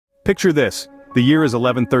Picture this, the year is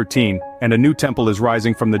 1113, and a new temple is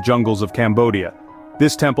rising from the jungles of Cambodia.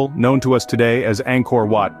 This temple, known to us today as Angkor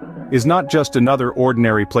Wat, is not just another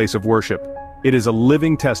ordinary place of worship. It is a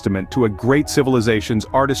living testament to a great civilization's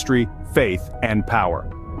artistry, faith, and power.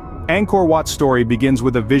 Angkor Wat's story begins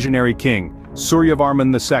with a visionary king,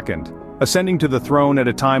 Suryavarman II. Ascending to the throne at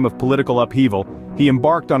a time of political upheaval, he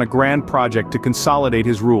embarked on a grand project to consolidate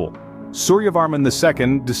his rule. Suryavarman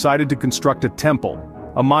II decided to construct a temple,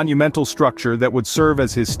 a monumental structure that would serve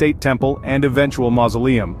as his state temple and eventual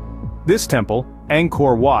mausoleum. This temple,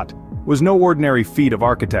 Angkor Wat, was no ordinary feat of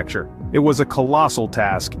architecture. It was a colossal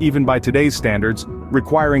task, even by today's standards,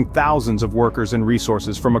 requiring thousands of workers and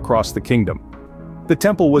resources from across the kingdom. The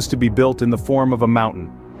temple was to be built in the form of a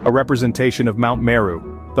mountain, a representation of Mount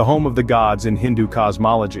Meru, the home of the gods in Hindu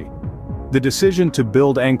cosmology. The decision to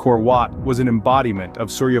build Angkor Wat was an embodiment of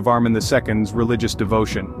Suryavarman II's religious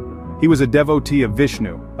devotion. He was a devotee of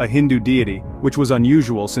Vishnu, a Hindu deity, which was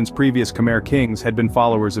unusual since previous Khmer kings had been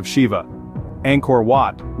followers of Shiva. Angkor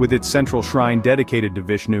Wat, with its central shrine dedicated to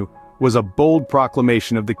Vishnu, was a bold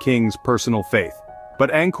proclamation of the king's personal faith. But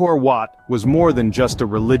Angkor Wat was more than just a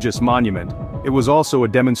religious monument. It was also a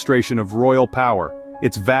demonstration of royal power.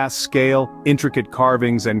 Its vast scale, intricate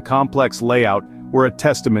carvings, and complex layout were a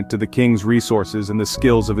testament to the king's resources and the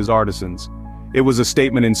skills of his artisans. It was a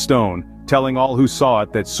statement in stone, telling all who saw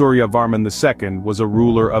it that Suryavarman II was a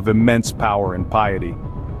ruler of immense power and piety.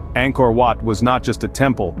 Angkor Wat was not just a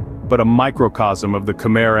temple, but a microcosm of the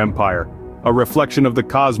Khmer Empire, a reflection of the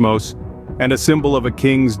cosmos, and a symbol of a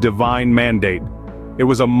king's divine mandate. It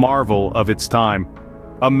was a marvel of its time,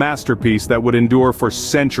 a masterpiece that would endure for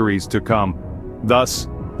centuries to come. Thus,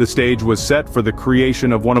 the stage was set for the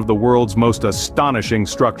creation of one of the world's most astonishing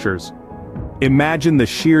structures. Imagine the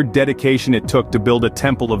sheer dedication it took to build a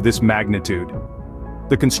temple of this magnitude.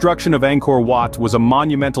 The construction of Angkor Wat was a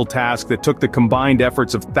monumental task that took the combined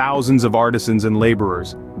efforts of thousands of artisans and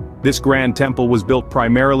laborers. This grand temple was built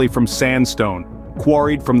primarily from sandstone,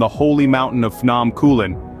 quarried from the holy mountain of Phnom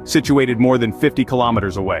Kulen, situated more than 50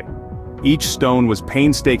 kilometers away. Each stone was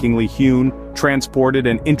painstakingly hewn, transported,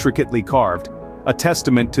 and intricately carved, a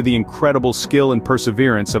testament to the incredible skill and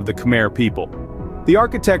perseverance of the Khmer people. The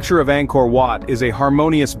architecture of Angkor Wat is a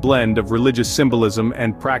harmonious blend of religious symbolism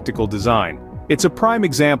and practical design. It's a prime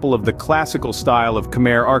example of the classical style of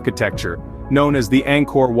Khmer architecture, known as the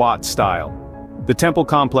Angkor Wat style. The temple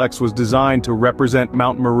complex was designed to represent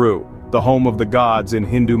Mount Meru, the home of the gods in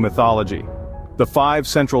Hindu mythology. The 5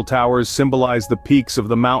 central towers symbolize the peaks of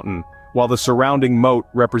the mountain, while the surrounding moat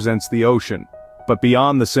represents the ocean. But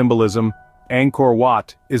beyond the symbolism, Angkor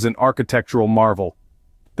Wat is an architectural marvel.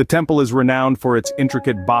 The temple is renowned for its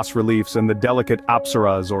intricate bas-reliefs and the delicate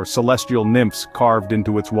apsaras or celestial nymphs carved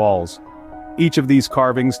into its walls. Each of these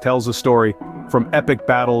carvings tells a story, from epic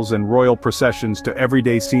battles and royal processions to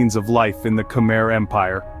everyday scenes of life in the Khmer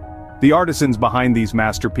Empire. The artisans behind these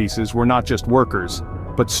masterpieces were not just workers,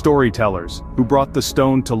 but storytellers, who brought the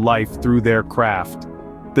stone to life through their craft.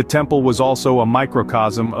 The temple was also a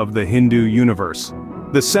microcosm of the Hindu universe.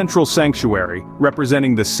 The central sanctuary,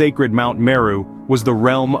 representing the sacred Mount Meru, was the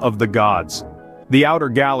realm of the gods. The outer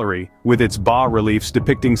gallery, with its bas-reliefs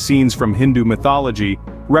depicting scenes from Hindu mythology,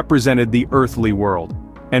 represented the earthly world.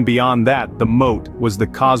 And beyond that, the moat was the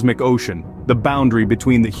cosmic ocean, the boundary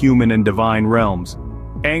between the human and divine realms.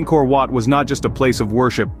 Angkor Wat was not just a place of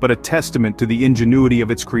worship, but a testament to the ingenuity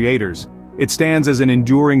of its creators. It stands as an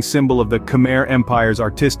enduring symbol of the Khmer Empire's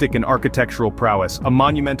artistic and architectural prowess, a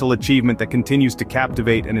monumental achievement that continues to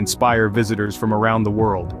captivate and inspire visitors from around the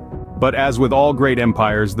world. But as with all great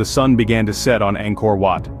empires, the sun began to set on Angkor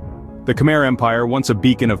Wat. The Khmer Empire, once a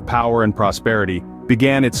beacon of power and prosperity,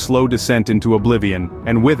 began its slow descent into oblivion,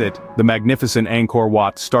 and with it, the magnificent Angkor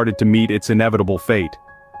Wat started to meet its inevitable fate.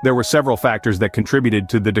 There were several factors that contributed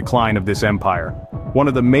to the decline of this empire. One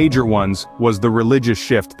of the major ones was the religious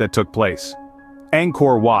shift that took place.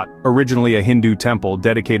 Angkor Wat, originally a Hindu temple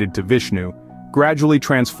dedicated to Vishnu, gradually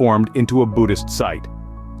transformed into a Buddhist site.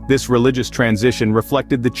 This religious transition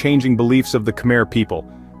reflected the changing beliefs of the Khmer people,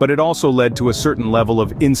 but it also led to a certain level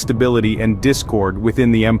of instability and discord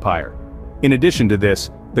within the empire. In addition to this,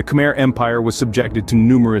 the Khmer Empire was subjected to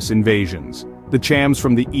numerous invasions. The Chams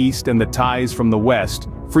from the east and the Thais from the west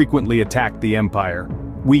frequently attacked the empire,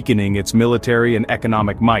 weakening its military and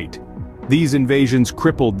economic might. These invasions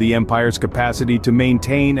crippled the empire's capacity to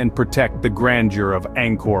maintain and protect the grandeur of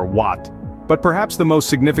Angkor Wat. But perhaps the most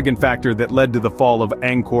significant factor that led to the fall of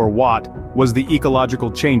Angkor Wat was the ecological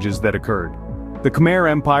changes that occurred. The Khmer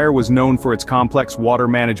Empire was known for its complex water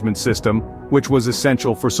management system, which was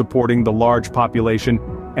essential for supporting the large population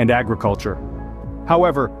and agriculture.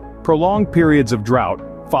 However, prolonged periods of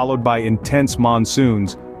drought, followed by intense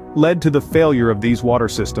monsoons, led to the failure of these water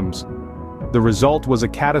systems. The result was a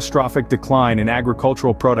catastrophic decline in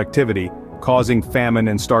agricultural productivity, causing famine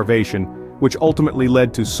and starvation, which ultimately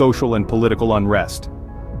led to social and political unrest.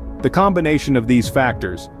 The combination of these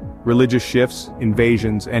factors, religious shifts,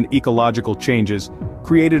 invasions, and ecological changes,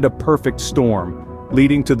 created a perfect storm,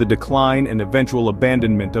 leading to the decline and eventual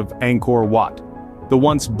abandonment of Angkor Wat. The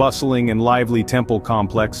once bustling and lively temple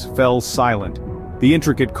complex fell silent. The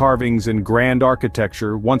intricate carvings and grand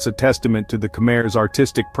architecture, once a testament to the Khmer's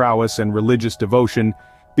artistic prowess and religious devotion,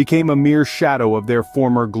 became a mere shadow of their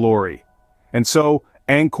former glory. And so,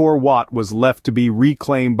 Angkor Wat was left to be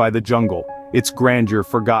reclaimed by the jungle, its grandeur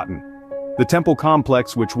forgotten. The temple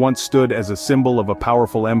complex, which once stood as a symbol of a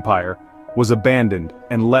powerful empire, was abandoned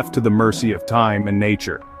and left to the mercy of time and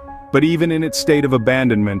nature. But even in its state of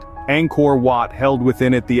abandonment, Angkor Wat held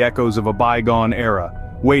within it the echoes of a bygone era,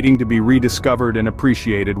 waiting to be rediscovered and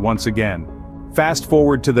appreciated once again. Fast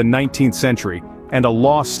forward to the 19th century, and a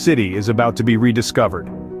lost city is about to be rediscovered.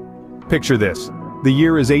 Picture this. The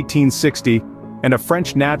year is 1860, and a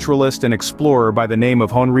French naturalist and explorer by the name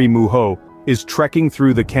of Henri Mouhot is trekking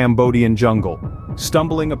through the Cambodian jungle.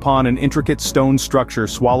 Stumbling upon an intricate stone structure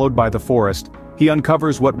swallowed by the forest, he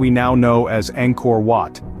uncovers what we now know as Angkor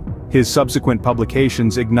Wat. His subsequent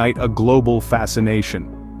publications ignite a global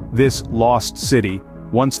fascination. This lost city,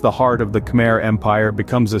 once the heart of the Khmer Empire,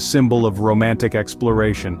 becomes a symbol of romantic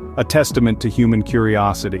exploration, a testament to human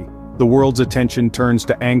curiosity. The world's attention turns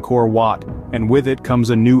to Angkor Wat, and with it comes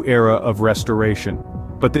a new era of restoration.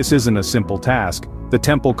 But this isn't a simple task. The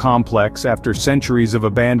temple complex, after centuries of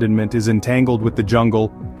abandonment, is entangled with the jungle,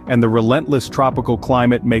 and the relentless tropical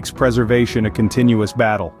climate makes preservation a continuous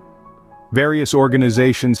battle. Various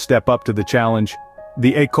organizations step up to the challenge.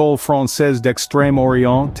 The École Française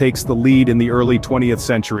d'Extrême-Orient takes the lead in the early 20th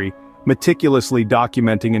century, meticulously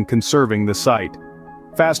documenting and conserving the site.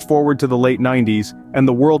 Fast forward to the late 90s, and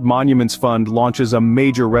the World Monuments Fund launches a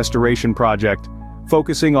major restoration project,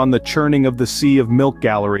 focusing on the churning of the Sea of Milk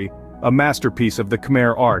Gallery, a masterpiece of the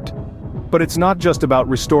Khmer art. But it's not just about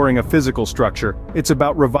restoring a physical structure, it's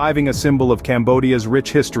about reviving a symbol of Cambodia's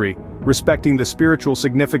rich history, respecting the spiritual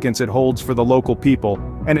significance it holds for the local people,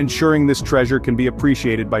 and ensuring this treasure can be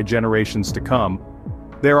appreciated by generations to come.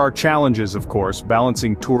 There are challenges, of course,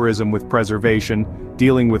 balancing tourism with preservation,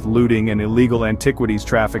 dealing with looting and illegal antiquities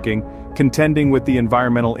trafficking, contending with the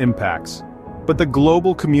environmental impacts. But the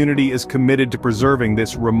global community is committed to preserving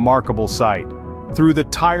this remarkable site. Through the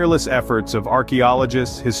tireless efforts of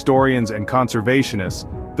archaeologists, historians, and conservationists,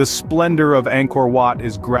 the splendor of Angkor Wat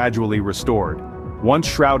is gradually restored. Once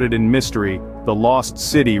shrouded in mystery, the lost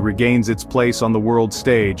city regains its place on the world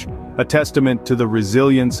stage, a testament to the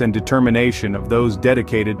resilience and determination of those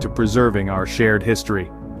dedicated to preserving our shared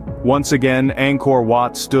history. Once again, Angkor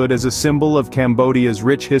Wat stood as a symbol of Cambodia's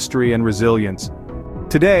rich history and resilience.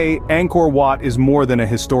 Today, Angkor Wat is more than a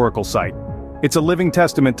historical site. It's a living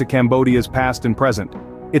testament to Cambodia's past and present.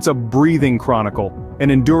 It's a breathing chronicle,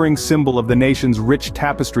 an enduring symbol of the nation's rich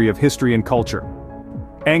tapestry of history and culture.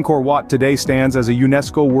 Angkor Wat today stands as a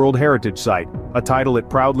UNESCO World Heritage Site, a title it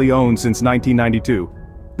proudly owns since 1992.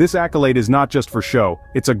 This accolade is not just for show,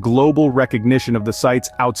 it's a global recognition of the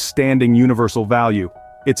site's outstanding universal value.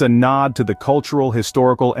 It's a nod to the cultural,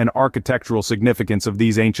 historical, and architectural significance of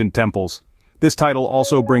these ancient temples. This title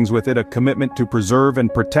also brings with it a commitment to preserve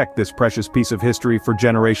and protect this precious piece of history for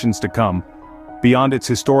generations to come. Beyond its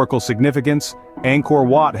historical significance, Angkor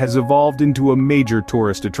Wat has evolved into a major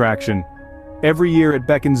tourist attraction. Every year it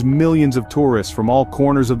beckons millions of tourists from all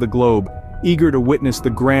corners of the globe, eager to witness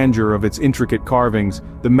the grandeur of its intricate carvings,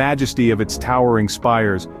 the majesty of its towering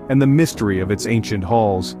spires, and the mystery of its ancient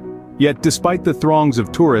halls. Yet despite the throngs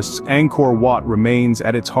of tourists, Angkor Wat remains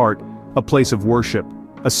at its heart a place of worship,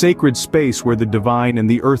 a sacred space where the divine and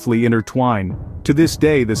the earthly intertwine. To this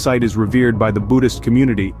day the site is revered by the Buddhist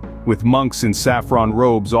community, with monks in saffron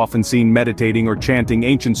robes often seen meditating or chanting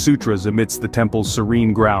ancient sutras amidst the temple's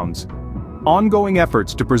serene grounds. Ongoing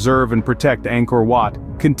efforts to preserve and protect Angkor Wat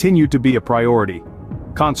continue to be a priority.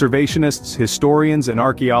 Conservationists, historians, and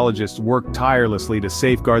archaeologists work tirelessly to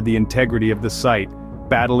safeguard the integrity of the site,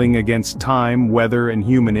 battling against time, weather, and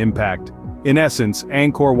human impact. In essence,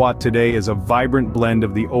 Angkor Wat today is a vibrant blend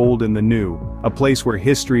of the old and the new, a place where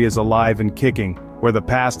history is alive and kicking, where the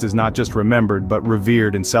past is not just remembered but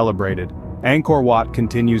revered and celebrated. Angkor Wat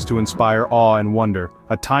continues to inspire awe and wonder,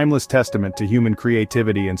 a timeless testament to human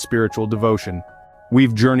creativity and spiritual devotion.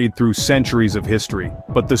 We've journeyed through centuries of history,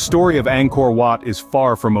 but the story of Angkor Wat is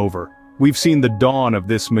far from over. We've seen the dawn of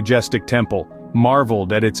this majestic temple,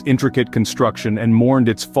 marveled at its intricate construction and mourned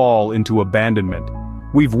its fall into abandonment.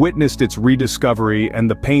 We've witnessed its rediscovery and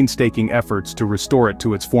the painstaking efforts to restore it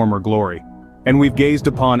to its former glory. And we've gazed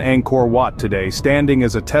upon Angkor Wat today, standing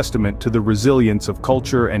as a testament to the resilience of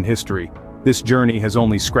culture and history. This journey has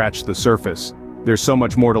only scratched the surface. There's so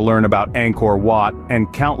much more to learn about Angkor Wat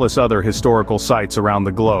and countless other historical sites around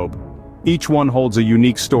the globe. Each one holds a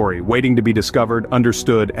unique story, waiting to be discovered,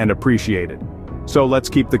 understood, and appreciated. So let's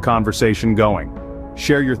keep the conversation going.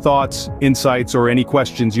 Share your thoughts, insights, or any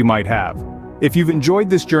questions you might have. If you've enjoyed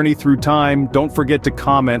this journey through time, don't forget to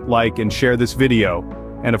comment, like, and share this video.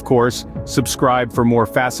 And of course, subscribe for more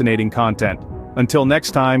fascinating content. Until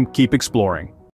next time, keep exploring.